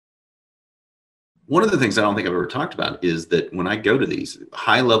One of the things I don't think I've ever talked about is that when I go to these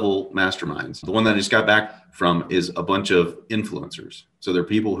high-level masterminds, the one that I just got back from is a bunch of influencers. So they're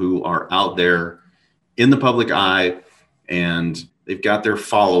people who are out there in the public eye and they've got their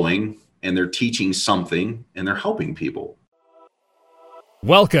following and they're teaching something and they're helping people.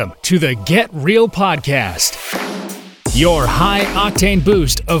 Welcome to the Get Real Podcast, your high-octane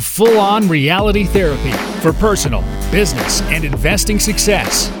boost of full-on reality therapy for personal, business, and investing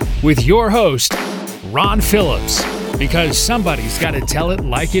success with your host, Ron Phillips, because somebody's got to tell it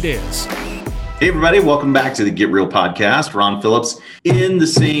like it is. Hey, everybody. Welcome back to the Get Real Podcast. Ron Phillips in the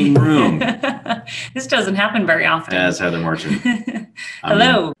same room. This doesn't happen very often. As Heather Marchant.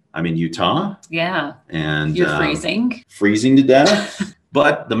 Hello. I'm in Utah. Yeah. And you're freezing. Freezing to death.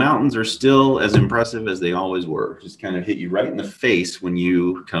 But the mountains are still as impressive as they always were. Just kind of hit you right in the face when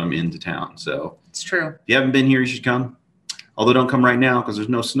you come into town. So it's true. If you haven't been here, you should come. Although don't come right now because there's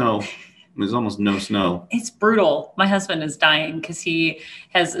no snow. There's almost no snow. It's brutal. My husband is dying because he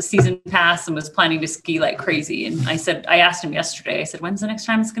has a season pass and was planning to ski like crazy. And I asked him yesterday, I said, when's the next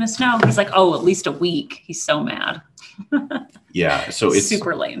time it's going to snow? He's like, oh, at least a week. He's so mad. Yeah. So it's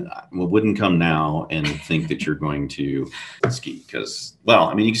super lame. Well, wouldn't come now and think that you're going to ski because, well,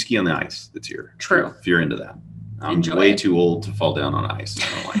 I mean, you can ski on the ice that's here. True. If you're into that. I'm Enjoy way it. too old to fall down on ice.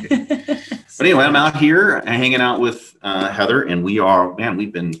 I don't like it. But anyway, I'm out here hanging out with Heather, and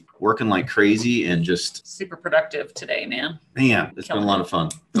we've been working like crazy and just super productive today, man. It's been a lot of fun.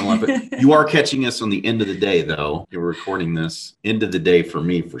 You are catching us on the end of the day, though. You're recording this end of the day for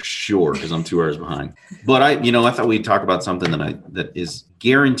me for sure because I'm 2 hours behind. But I thought we'd talk about something that is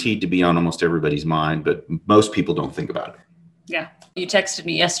guaranteed to be on almost everybody's mind, but most people don't think about it. Yeah. You texted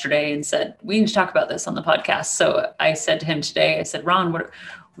me yesterday and said, we need to talk about this on the podcast. So I said to him today, I said, Ron,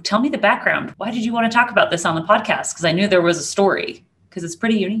 tell me the background. Why did you want to talk about this on the podcast? Because I knew there was a story, because it's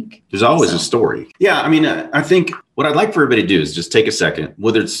pretty unique. There's always a story. Yeah. I mean, I think what I'd like for everybody to do is just take a second,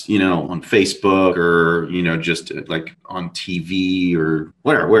 whether it's, on Facebook or, just like on TV or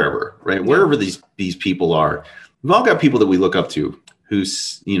wherever, right? Wherever these people are, we've all got people that we look up to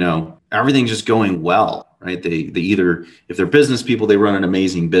who's, everything's just going well. Right. They either, if they're business people, they run an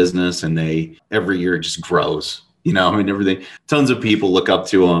amazing business and every year it just grows, everything. Tons of people look up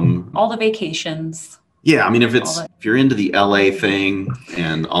to them. All the vacations. Yeah. I mean, if you're into the LA thing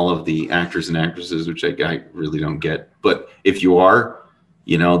and all of the actors and actresses, which I really don't get, but if you are,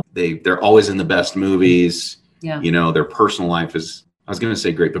 they're always in the best movies. Yeah. Their personal life is, I was going to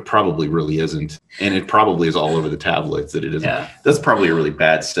say great, but probably really isn't. And it probably is all over the tabloids that it isn't. Yeah. That's probably a really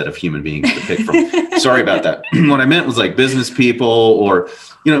bad set of human beings to pick from. Sorry about that. What I meant was like business people or,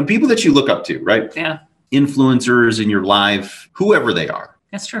 people that you look up to, right? Yeah. Influencers in your life, whoever they are.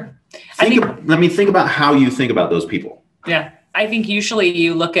 That's true. Think about how you think about those people. Yeah. I think usually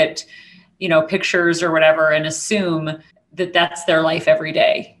you look at, pictures or whatever and assume that that's their life every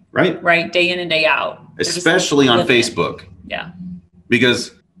day. Right. Right. Day in and day out. Especially on Facebook. Yeah.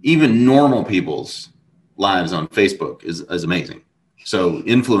 Because even normal people's lives on Facebook is amazing. So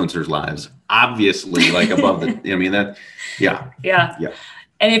influencers' lives, obviously, like above yeah.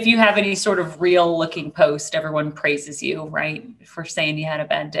 And if you have any sort of real looking post, everyone praises you, right? For saying you had a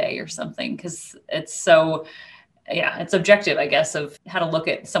bad day or something, because it's so, it's objective, I guess, of how to look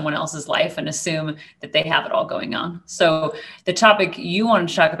at someone else's life and assume that they have it all going on. So the topic you wanted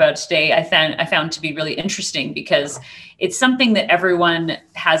to talk about today, I found to be really interesting because it's something that everyone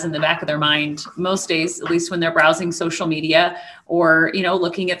has in the back of their mind most days, at least when they're browsing social media or,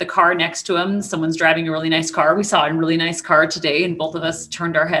 looking at the car next to them. Someone's driving a really nice car. We saw a really nice car today and both of us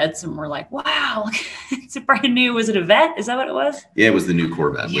turned our heads and we're like, wow, it's a brand new, was it a Vet? Is that what it was? Yeah, it was the new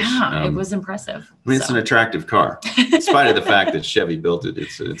Corvette. Yeah, it was impressive. I mean, it's an attractive car. In spite of the fact that Chevy built it,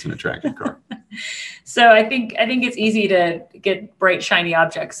 it's an attractive car. So I think it's easy to get bright, shiny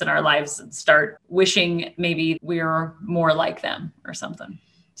objects in our lives and start wishing maybe we're more like them or something.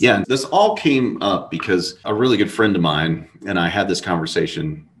 Yeah, this all came up because a really good friend of mine and I had this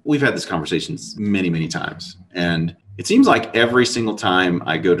conversation. We've had this conversation many, many times. And it seems like every single time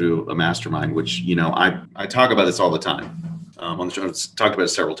I go to a mastermind, which, I talk about this all the time on the show. I've talked about it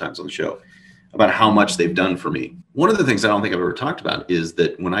several times on the show about how much they've done for me. One of the things I don't think I've ever talked about is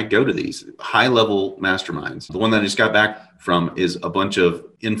that when I go to these high-level masterminds, the one that I just got back from is a bunch of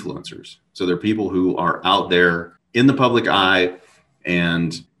influencers. So they're people who are out there in the public eye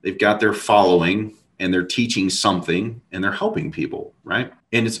and they've got their following and they're teaching something and they're helping people, right?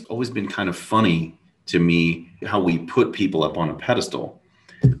 And it's always been kind of funny to me how we put people up on a pedestal.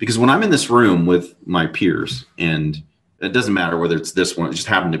 Because when I'm in this room with my peers, and it doesn't matter whether it's this one, it just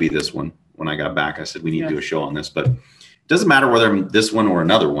happened to be this one. When I got back, I said, we need to do a show on this, but it doesn't matter whether I'm this one or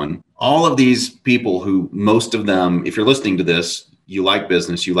another one. all of these people who, most of them, if you're listening to this, you like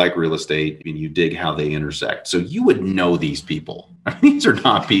business, you like real estate, and you dig how they intersect. So you would know these people. These are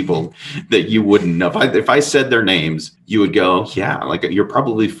not people that you wouldn't know. If I said their names, you would go, yeah, like you're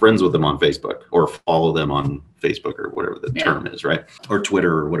probably friends with them on Facebook or follow them on Facebook or whatever the term is, right? Or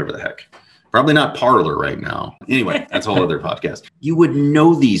Twitter or whatever the heck. Probably not Parler right now. Anyway, that's a whole other podcast. You would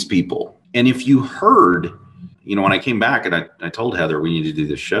know these people. And if you heard, when I came back and I told Heather we need to do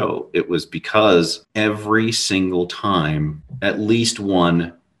this show, it was because every single time, at least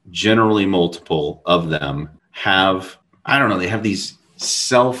one, generally multiple of them have, they have these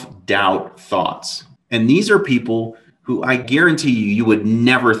self-doubt thoughts. And these are people who I guarantee you would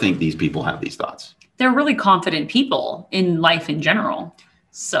never think these people have these thoughts. They're really confident people in life in general.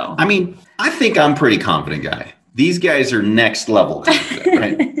 So, I think I'm a pretty confident guy. These guys are next level confident,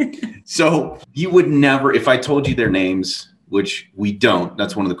 right? So you would never, if I told you their names, which we don't,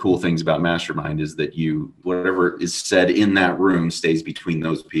 that's one of the cool things about Mastermind is that whatever is said in that room stays between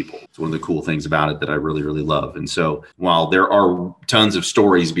those people. It's one of the cool things about it that I really, really love. And so while there are tons of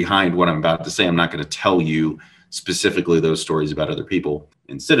stories behind what I'm about to say, I'm not going to tell you specifically those stories about other people.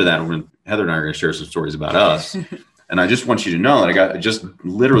 Instead of that, Heather and I are going to share some stories about us. And I just want you to know that I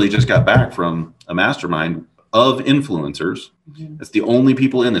just got back from a mastermind of influencers. Mm-hmm. That's the only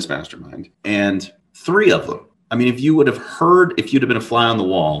people in this mastermind. And 3 of them. If you'd have been a fly on the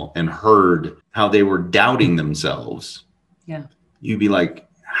wall and heard how they were doubting themselves, you'd be like,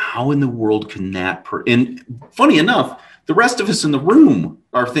 how in the world can that and funny enough, the rest of us in the room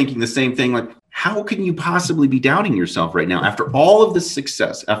are thinking the same thing. Like, how can you possibly be doubting yourself right now after all of this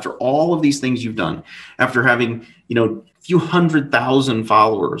success, after all of these things you've done, after having, a few 100,000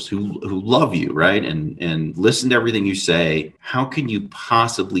 followers who love you, right? And listen to everything you say. How can you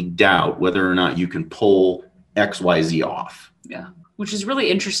possibly doubt whether or not you can pull XYZ off? Yeah, which is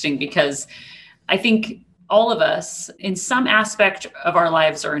really interesting because I think all of us in some aspect of our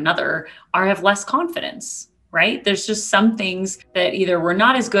lives or another have less confidence, right? There's just some things that either we're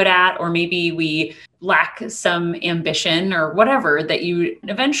not as good at, or maybe we lack some ambition or whatever, that you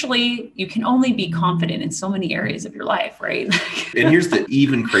can only be confident in so many areas of your life, right? And here's the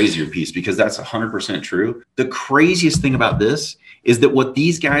even crazier piece, because that's 100% true. The craziest thing about this is that what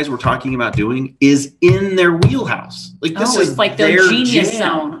these guys were talking about doing is in their wheelhouse. Like this is like their genius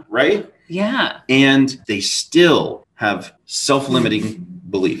zone, right? Yeah. And they still have self-limiting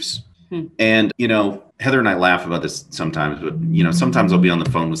beliefs. And, Heather and I laugh about this sometimes, but, sometimes I'll be on the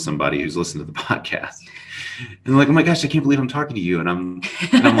phone with somebody who's listening to the podcast and they're like, oh my gosh, I can't believe I'm talking to you. And I'm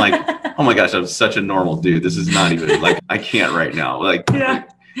like, oh my gosh, I'm such a normal dude. This is not even like, I can't right now. Like, I'm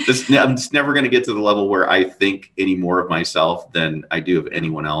just never going to get to the level where I think any more of myself than I do of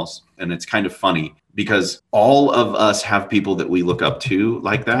anyone else. And it's kind of funny because all of us have people that we look up to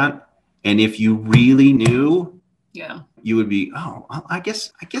like that. And if you really knew, you would be, I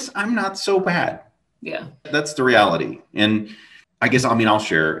guess I'm not so bad. Yeah. That's the reality. And I guess, I'll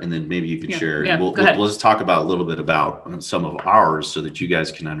share, and then maybe you can share. Yeah, we'll just talk about a little bit about some of ours so that you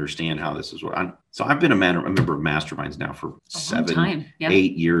guys can understand how this is working. So I've been a member of Masterminds now for 7,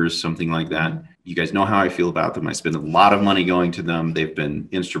 8 years, something like that. Mm-hmm. You guys know how I feel about them. I spend a lot of money going to them. They've been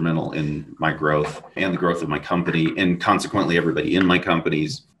instrumental in my growth and the growth of my company, and consequently everybody in my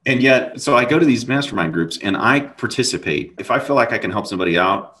companies. And yet, so I go to these mastermind groups and I participate. If I feel like I can help somebody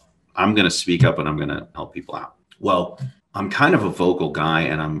out, I'm going to speak up and I'm going to help people out. Well, I'm kind of a vocal guy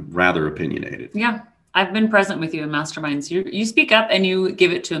and I'm rather opinionated. Yeah. I've been present with you in masterminds. You speak up and you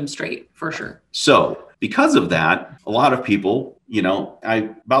give it to them straight, for sure. So because of that, a lot of people,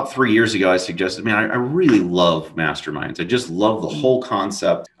 about 3 years ago, I suggested, I really love masterminds. I just love the whole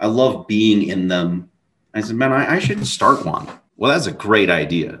concept. I love being in them. I said, I should start one. Well, that's a great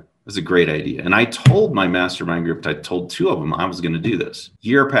idea. That's a great idea. And I told my mastermind group, I told 2 of them I was going to do this.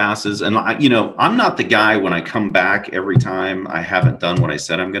 Year passes. And I'm not the guy when I come back every time I haven't done what I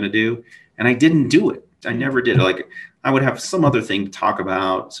said I'm going to do. And I didn't do it. I never did. Like I would have some other thing to talk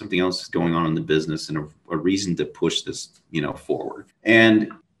about, something else going on in the business and a reason to push this, forward.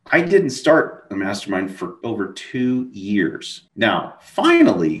 And I didn't start a mastermind for over 2 years. Now,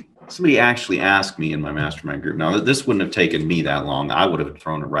 finally, somebody actually asked me in my mastermind group. Now, this wouldn't have taken me that long. I would have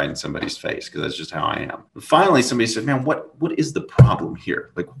thrown it right in somebody's face because that's just how I am. But finally, somebody said, what is the problem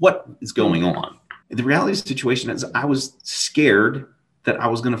here? Like, what is going on? And the reality of the situation is I was scared that I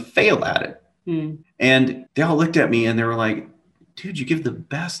was going to fail at it. And they all looked at me and they were like, dude, you give the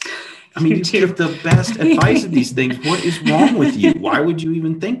best. You give the best advice of these things. What is wrong with you? Why would you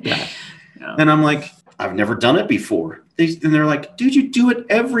even think that? Yeah. And I'm like, I've never done it before. And they're like, dude, you do it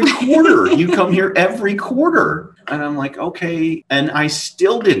every quarter. You come here every quarter. And I'm like, okay. And I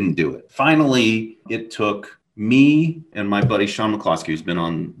still didn't do it. Finally, it took me and my buddy, Sean McCloskey, who's been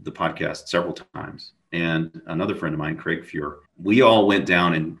on the podcast several times, and another friend of mine, Craig Fuhr. We all went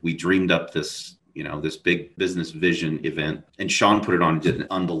down and we dreamed up this big business vision event. And Sean put it on, did an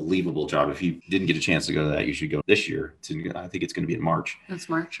unbelievable job. If you didn't get a chance to go to that, you should go this year. I think it's going to be in March. That's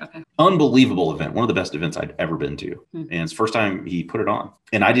March. Okay. Unbelievable event. One of the best events I'd ever been to. And it's the first time he put it on.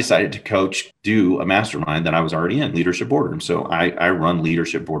 And I decided to do a mastermind that I was already in, Leadership Boardroom. So I run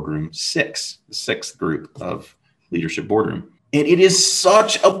Leadership Boardroom 6, the 6th group of Leadership Boardroom. And it is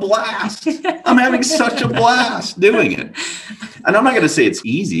such a blast. I'm having such a blast doing it. And I'm not going to say it's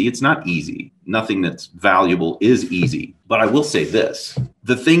easy. It's not easy. Nothing that's valuable is easy. But I will say this.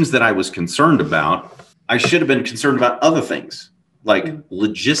 The things that I was concerned about, I should have been concerned about other things like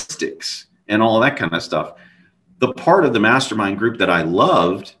logistics and all of that kind of stuff. The part of the mastermind group that I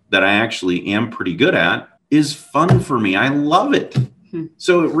loved, that I actually am pretty good at, is fun for me. I love it.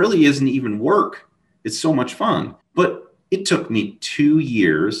 So it really isn't even work. It's so much fun. But it took me 2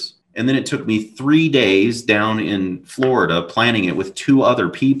 years, and then it took me 3 days down in Florida planning it with 2 other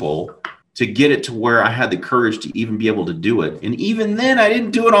people to get it to where I had the courage to even be able to do it. And even then, I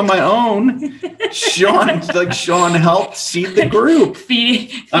didn't do it on my own. Sean helped seed the group.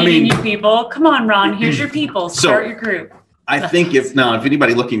 Feeding you people. Come on, Ron, here's your people. Start your group. I think if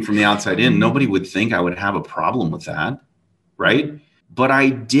anybody looking from the outside in, nobody would think I would have a problem with that, right? But I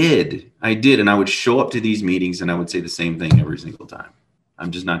did. And I would show up to these meetings and I would say the same thing every single time. I'm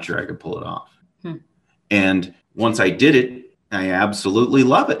just not sure I could pull it off. And once I did it, I absolutely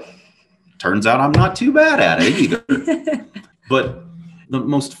love it. Turns out I'm not too bad at it either. But the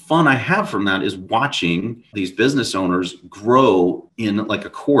most fun I have from that is watching these business owners grow in like a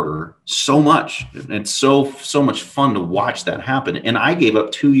quarter so much. And it's so much fun to watch that happen. And I gave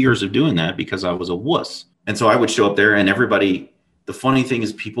up 2 years of doing that because I was a wuss. And so I would show up there and everybody. The funny thing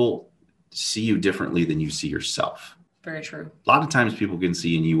is people see you differently than you see yourself. Very true. A lot of times people can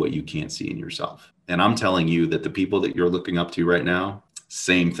see in you what you can't see in yourself. And I'm telling you that the people that you're looking up to right now,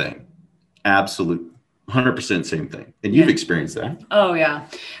 same thing. Absolute 100% same thing. And you've experienced that. Oh yeah,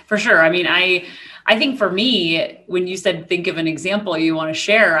 for sure. I mean, I think for me, when you said, think of an example you want to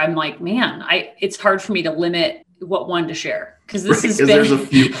share, I'm like, man, it's hard for me to limit what one to share. Because there's a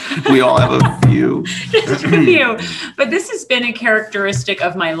few. We all have a few. Just a few. But this has been a characteristic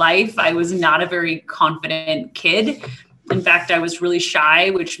of my life. I was not a very confident kid. In fact, I was really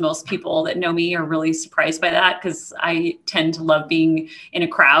shy, which most people that know me are really surprised by that because I tend to love being in a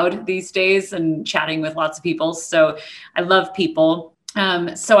crowd these days and chatting with lots of people. So I love people.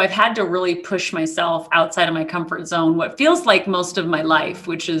 So I've had to really push myself outside of my comfort zone, what feels like most of my life,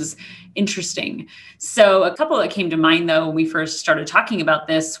 which is interesting. So a couple that came to mind, though, when we first started talking about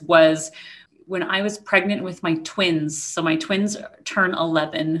this was when I was pregnant with my twins. So my twins turn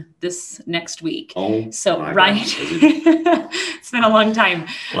 11 this next week. Oh, so right. It's been a long time.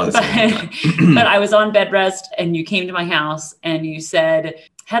 Well, but I was on bed rest and you came to my house and you said,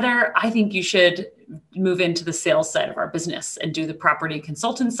 Heather, I think you should move into the sales side of our business and do the property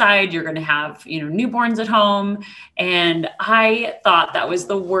consultant side. You're going to have, newborns at home. And I thought that was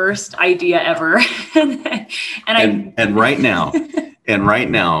the worst idea ever. and right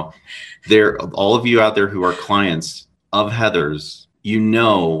now, there, all of you out there who are clients of Heather's, you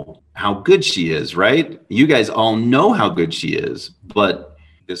know how good she is, right? You guys all know how good she is, but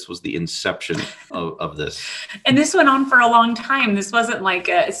this was the inception of this. And this went on for a long time. This wasn't like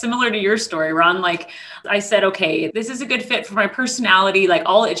similar to your story, Ron. Like I said, okay, this is a good fit for my personality. Like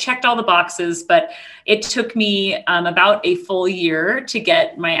it checked all the boxes, but it took me about a full year to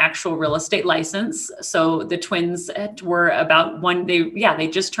get my actual real estate license. So the twins were about they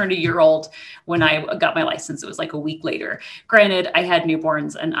just turned a year old when I got my license. It was like a week later. Granted, I had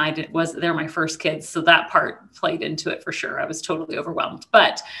newborns and they're my first kids. So that part played into it for sure. I was totally overwhelmed.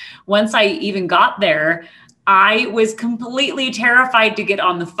 But once I even got there, I was completely terrified to get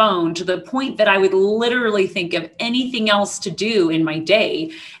on the phone to the point that I would literally think of anything else to do in my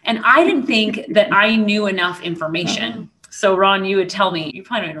day. And I didn't think that I knew enough information. So Ron, you would tell me, you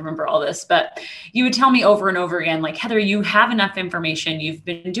probably don't remember all this, but you would tell me over and over again, like, Heather, you have enough information. You've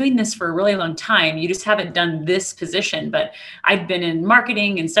been doing this for a really long time. You just haven't done this position. But I've been in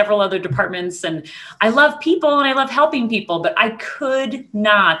marketing and several other departments, and I love people and I love helping people, but I could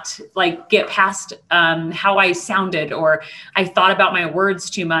not get past how I sounded, or I thought about my words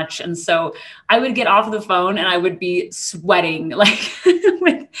too much. And so I would get off the phone and I would be sweating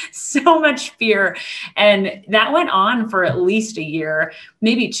with so much fear. And that went on for at least a year,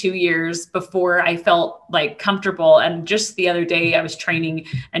 maybe 2 years before I felt comfortable. And just the other day I was training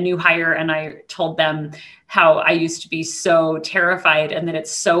a new hire and I told them, how I used to be so terrified, and that it's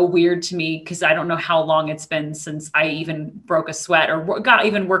so weird to me because I don't know how long it's been since I even broke a sweat or got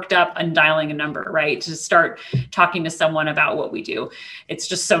even worked up and dialing a number, right? To start talking to someone about what we do. It's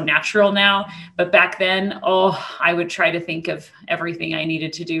just so natural now. But back then, I would try to think of everything I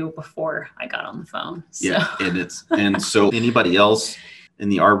needed to do before I got on the phone. So. Yeah, and so anybody else in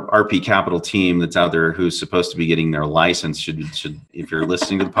the RP Capital team that's out there who's supposed to be getting their license should if you're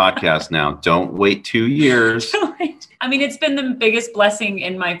listening to the podcast now, don't wait 2 years. I mean, it's been the biggest blessing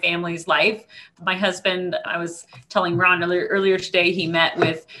in my family's life. My husband, I was telling Ron earlier today, he met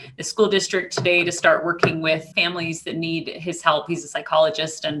with the school district today to start working with families that need his help. He's a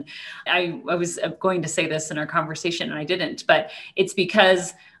psychologist. And I was going to say this in our conversation and I didn't, but it's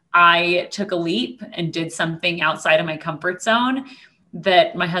because I took a leap and did something outside of my comfort zone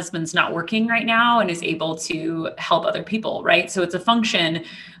that my husband's not working right now and is able to help other people, right? So it's a function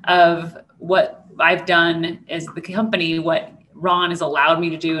of what I've done as the company, what Ron has allowed me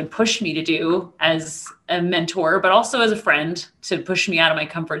to do and pushed me to do as a mentor, but also as a friend to push me out of my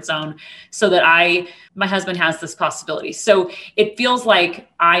comfort zone so that my husband has this possibility. So it feels like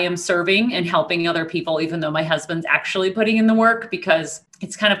I am serving and helping other people, even though my husband's actually putting in the work, because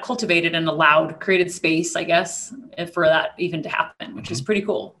it's kind of cultivated and created space, I guess, for that even to happen, which is pretty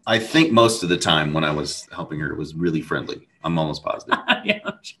cool. I think most of the time when I was helping her, it was really friendly. I'm almost positive. Yeah.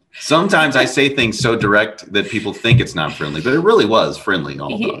 Sometimes I say things so direct that people think it's not friendly, but it really was friendly.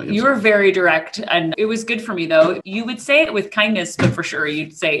 You were very direct, and it was good for me, though. You would say it with kindness, but for sure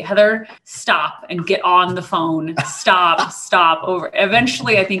you'd say, Heather, stop and get on the phone. Stop. Over.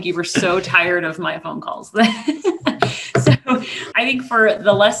 Eventually, I think you were so tired of my phone calls. So I think for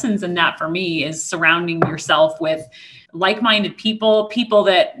the lessons in that for me is surrounding yourself with like-minded people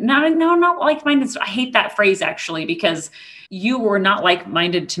that not like-minded. I hate that phrase actually, because you were not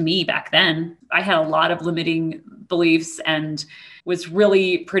like-minded to me back then. I had a lot of limiting beliefs and was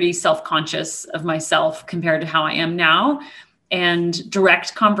really pretty self-conscious of myself compared to how I am now. And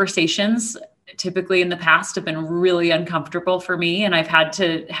direct conversations typically in the past have been really uncomfortable for me. And I've had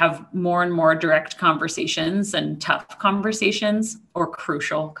to have more and more direct conversations and tough conversations, or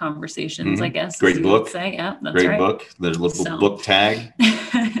crucial conversations, I guess. Great book. Say. Yeah, that's Great right. book. There's a little book tag.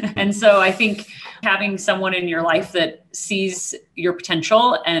 And so I think having someone in your life that sees your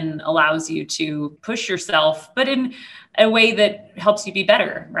potential and allows you to push yourself, but in a way that helps you be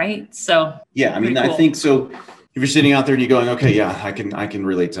better, right? So yeah, I mean, cool. I think so. If you're sitting out there and you're going, okay, yeah, I can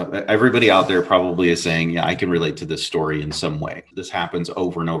relate to everybody out there probably is saying, yeah, I can relate to this story in some way. This happens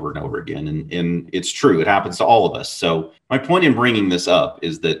over and over and over again. And it's true. It happens to all of us. So my point in bringing this up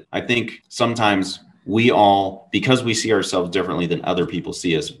is that I think sometimes we all, because we see ourselves differently than other people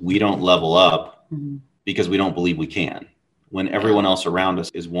see us, we don't level up because we don't believe we can. When everyone else around us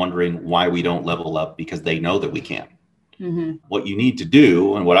is wondering why we don't level up because they know that we can. What you need to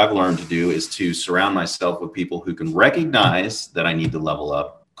do, and what I've learned to do, is to surround myself with people who can recognize that I need to level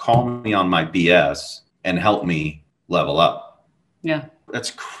up, call me on my BS, and help me level up. Yeah.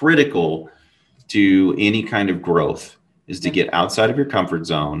 That's critical to any kind of growth, is to get outside of your comfort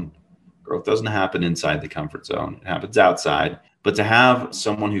zone. Growth doesn't happen inside the comfort zone. It happens outside. But to have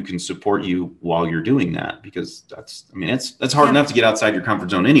someone who can support you while you're doing that, because that's hard enough to get outside your comfort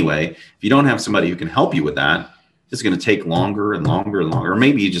zone anyway. If you don't have somebody who can help you with that, it's going to take longer and longer and longer. Or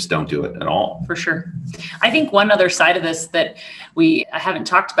maybe you just don't do it at all. For sure. I think one other side of this that we haven't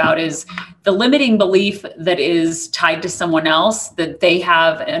talked about is the limiting belief that is tied to someone else, that they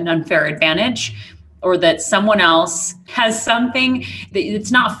have an unfair advantage, or that someone else has something that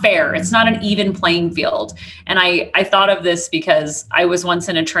it's not fair. It's not an even playing field. And I thought of this because I was once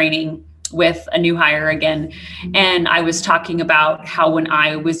in a training with a new hire again, and I was talking about how when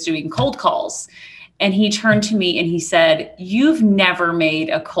I was doing cold calls, and he turned to me and he said, "You've never made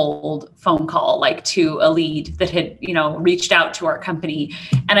a cold phone call like to a lead that had, reached out to our company."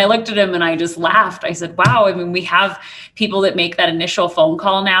 And I looked at him and I just laughed. I said, wow, I mean, we have people that make that initial phone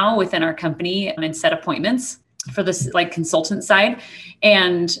call now within our company and set appointments for this like consultant side.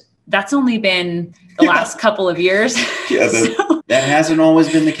 And that's only been the last couple of years. Yeah, that hasn't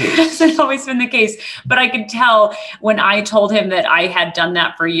always been the case. Hasn't always been the case. But I could tell when I told him that I had done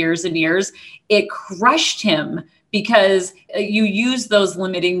that for years and years, it crushed him, because you use those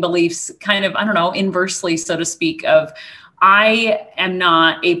limiting beliefs kind of, inversely, so to speak, of I am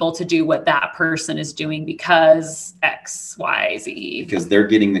not able to do what that person is doing because X, Y, Z. Because they're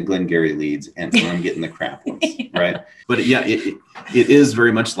getting the Glengarry leads and I'm getting the crap ones, right? But yeah, it is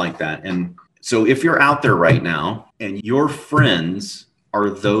very much like that. And so if you're out there right now and your friends are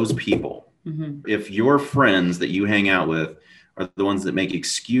those people, if your friends that you hang out with are the ones that make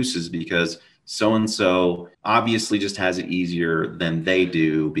excuses because so-and-so obviously just has it easier than they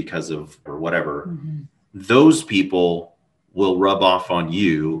do because of or whatever. Mm-hmm. Those people will rub off on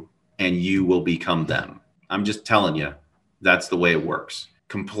you and you will become them. I'm just telling you, that's the way it works.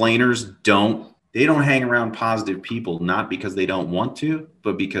 Complainers don't hang around positive people, not because they don't want to,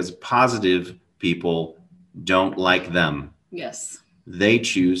 but because positive people don't like them. Yes. They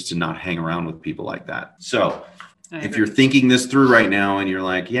choose to not hang around with people like that. So if you're thinking this through right now and you're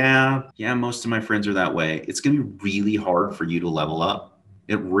like, yeah, most of my friends are that way, it's going to be really hard for you to level up.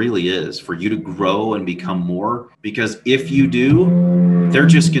 It really is, for you to grow and become more, because if you do, they're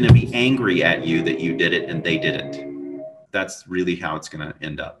just going to be angry at you that you did it and they didn't. That's really how it's going to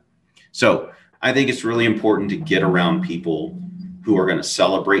end up. So I think it's really important to get around people who are going to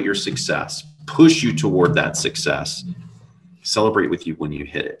celebrate your success, push you toward that success, celebrate with you when you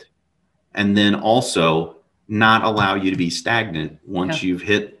hit it, and then also not allow you to be stagnant once you've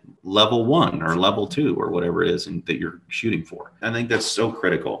hit level 1 or level 2 or whatever it is that you're shooting for. I think that's so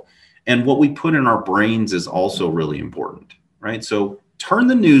critical. And what we put in our brains is also really important, right? So turn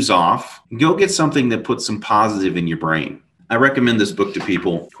the news off and go get something that puts some positive in your brain. I recommend this book to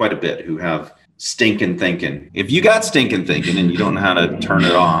people quite a bit who have stinking thinking. If you got stinking thinking and you don't know how to turn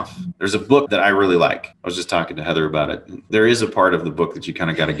it off, there's a book that I really like. I was just talking to Heather about it. There is a part of the book that you kind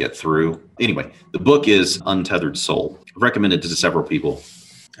of got to get through. Anyway, the book is Untethered Soul. I've recommended it to several people,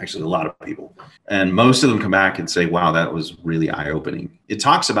 actually a lot of people. And most of them come back and say, wow, that was really eye-opening. It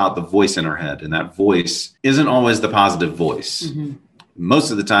talks about the voice in our head, and that voice isn't always the positive voice. Mm-hmm.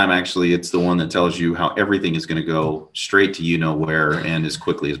 Most of the time, actually, it's the one that tells you how everything is going to go straight to you know where and as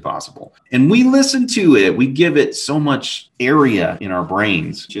quickly as possible. And we listen to it. We give it so much area in our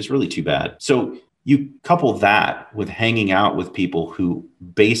brains, which is really too bad. So you couple that with hanging out with people who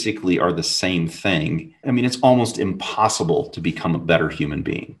basically are the same thing. I mean, it's almost impossible to become a better human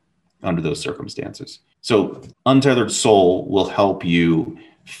being under those circumstances. So Untethered Soul will help you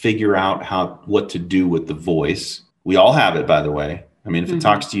figure out what to do with the voice. We all have it, by the way. I mean, if it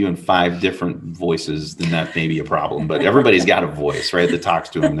talks to you in 5 different voices, then that may be a problem. But everybody's got a voice, right, that talks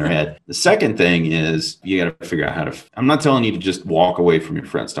to them in their head. The second thing is you got to figure out how to, I'm not telling you to just walk away from your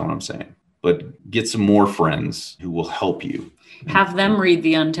friends, that's what I'm saying. But get some more friends who will help you. Have them read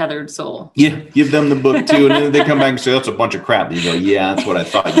The Untethered Soul. Yeah, give them the book too. And then they come back and say, that's a bunch of crap. And you go, yeah, that's what I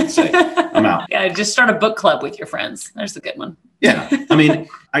thought you'd say. I'm out. Yeah, just start a book club with your friends. There's a good one. Yeah. I mean,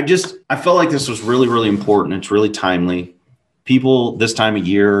 I felt like this was really, really important. It's really timely. People this time of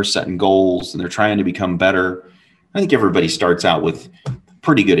year are setting goals and they're trying to become better. I think everybody starts out with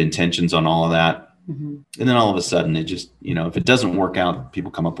pretty good intentions on all of that. Mm-hmm. And then all of a sudden it just, if it doesn't work out,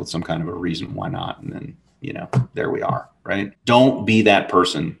 people come up with some kind of a reason why not. And then, there we are, right? Don't be that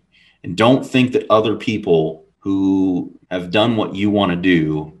person, and don't think that other people who have done what you want to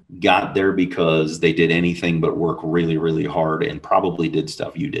do got there because they did anything but work really, really hard and probably did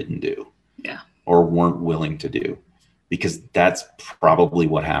stuff you didn't do. Yeah. Or weren't willing to do, because that's probably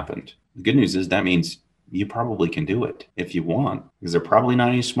what happened. The good news is that means you probably can do it if you want, because they're probably not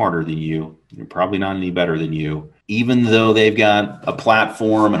any smarter than you. They're probably not any better than you. Even though they've got a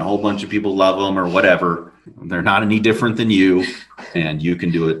platform and a whole bunch of people love them or whatever, they're not any different than you, and you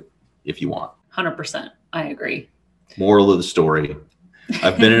can do it if you want. 100%. I agree. Moral of the story.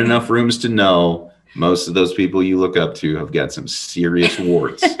 I've been in enough rooms to know most of those people you look up to have got some serious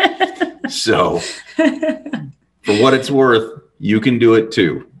warts. So for what it's worth, you can do it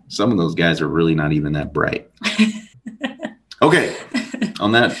too. Some of those guys are really not even that bright. Okay.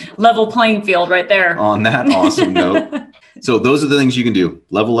 On that level playing field right there. On that awesome note. So those are the things you can do.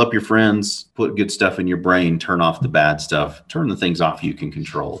 Level up your friends, put good stuff in your brain, turn off the bad stuff, turn the things off you can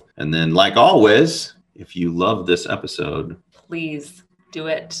control. And then, like always, if you love this episode, please do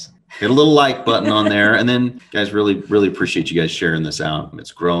it. Hit a little like button on there. And then, guys, really, really appreciate you guys sharing this out.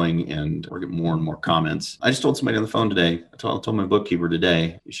 It's growing and we're getting more and more comments. I just told somebody on the phone today. I told my bookkeeper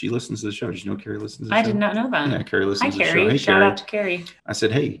today. She listens to the show. Did you know Carrie listens to the show? I did not know that. Yeah, Carrie listens to the show. Hey, shout out to Carrie. I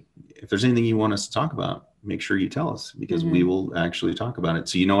said, hey, if there's anything you want us to talk about, make sure you tell us, because we will actually talk about it.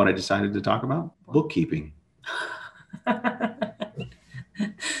 So you know what I decided to talk about? Bookkeeping.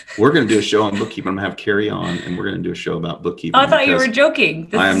 We're going to do a show on bookkeeping. I'm going to have Carrie on, and we're going to do a show about bookkeeping. Oh, I thought you were joking.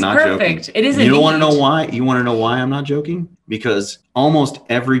 This I am not perfect. Joking. It is. You don't want to know why? You want to know why I'm not joking? Because almost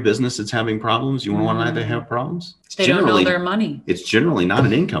every business that's having problems, you want to know why they have problems? They don't know their money. It's generally not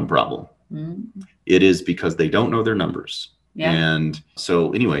an income problem. It is because they don't know their numbers. Yeah. And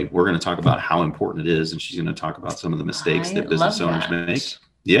so anyway, we're going to talk about how important it is, and she's going to talk about some of the mistakes that business owners make.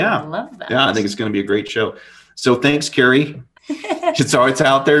 Yeah. I love that. Yeah, I think it's going to be a great show. So thanks, Carrie. It's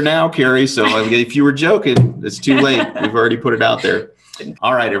out there now, Carrie. So if you were joking, it's too late. We've already put it out there.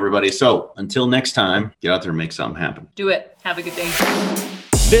 All right, everybody. So until next time, get out there and make something happen. Do it. Have a good day.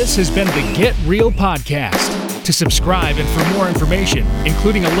 This has been the Get Real Podcast. To subscribe and for more information,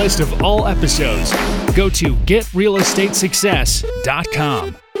 including a list of all episodes, go to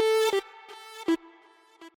getrealestatesuccess.com.